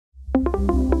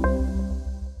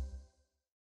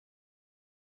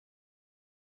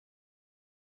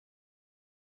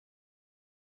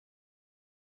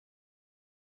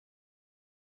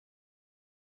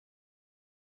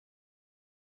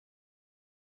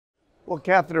Well,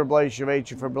 catheter ablation of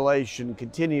atrial fibrillation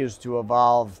continues to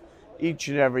evolve. Each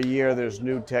and every year there's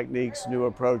new techniques, new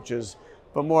approaches,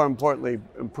 but more importantly,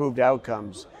 improved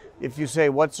outcomes. If you say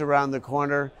what's around the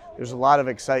corner, there's a lot of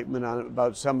excitement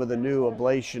about some of the new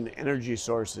ablation energy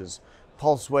sources.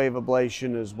 Pulse wave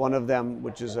ablation is one of them,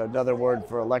 which is another word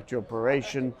for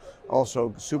electroporation.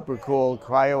 Also super cool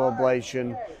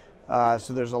cryoablation.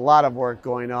 So there's a lot of work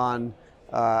going on.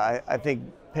 I think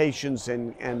patients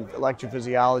and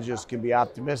electrophysiologists can be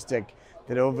optimistic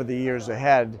that over the years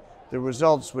ahead, the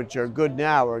results which are good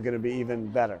now are going to be even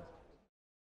better.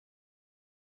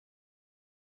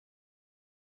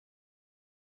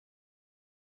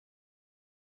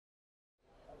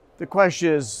 The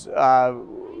question is,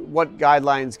 what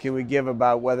guidelines can we give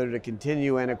about whether to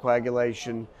continue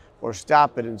anticoagulation or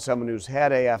stop it in someone who's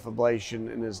had AF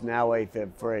ablation and is now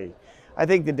AFib free? I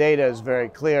think the data is very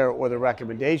clear, or the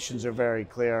recommendations are very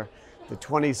clear. The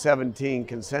 2017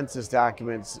 consensus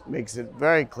documents makes it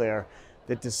very clear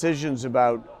that decisions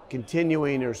about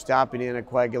continuing or stopping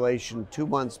anticoagulation 2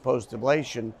 months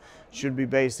post-ablation should be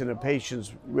based on a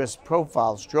patient's risk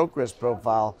profile, stroke risk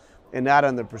profile, and not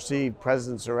on the perceived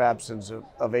presence or absence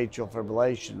of atrial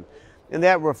fibrillation. And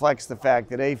that reflects the fact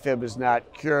that AFib is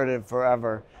not curative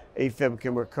forever. AFib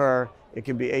can recur, it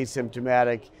can be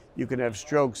asymptomatic, you can have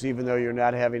strokes even though you're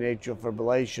not having atrial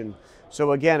fibrillation.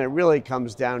 So again, it really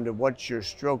comes down to what's your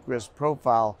stroke risk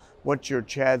profile, what's your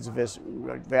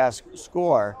CHA2DS2-VASc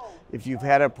score. If you've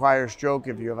had a prior stroke,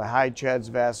 if you have a high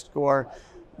CHA2DS2-VASc score,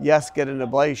 yes, get an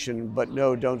ablation, but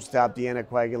no, don't stop the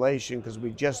anticoagulation because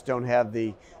we just don't have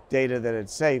the data that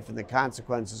it's safe and the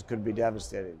consequences could be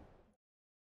devastating.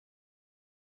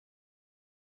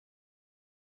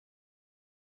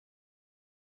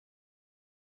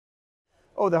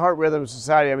 Oh, the Heart Rhythm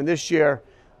Society. I mean, this year,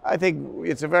 I think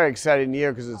it's a very exciting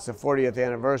year because it's the 40th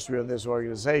anniversary of this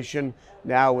organization,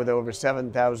 now with over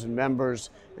 7,000 members,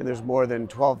 and there's more than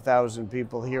 12,000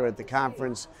 people here at the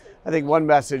conference. I think one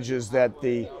message is that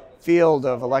the field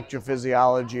of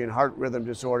electrophysiology and heart rhythm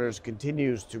disorders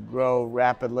continues to grow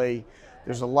rapidly.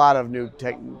 There's a lot of new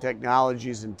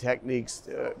technologies and techniques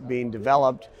being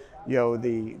developed. You know,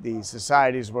 the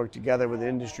societies work together with the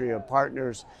industry of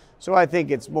partners. So I think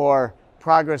it's more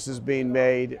progress is being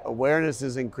made, awareness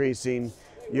is increasing.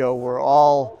 You know, we're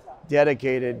all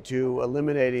dedicated to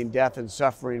eliminating death and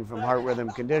suffering from heart rhythm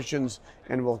conditions,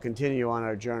 and we'll continue on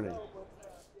our journey.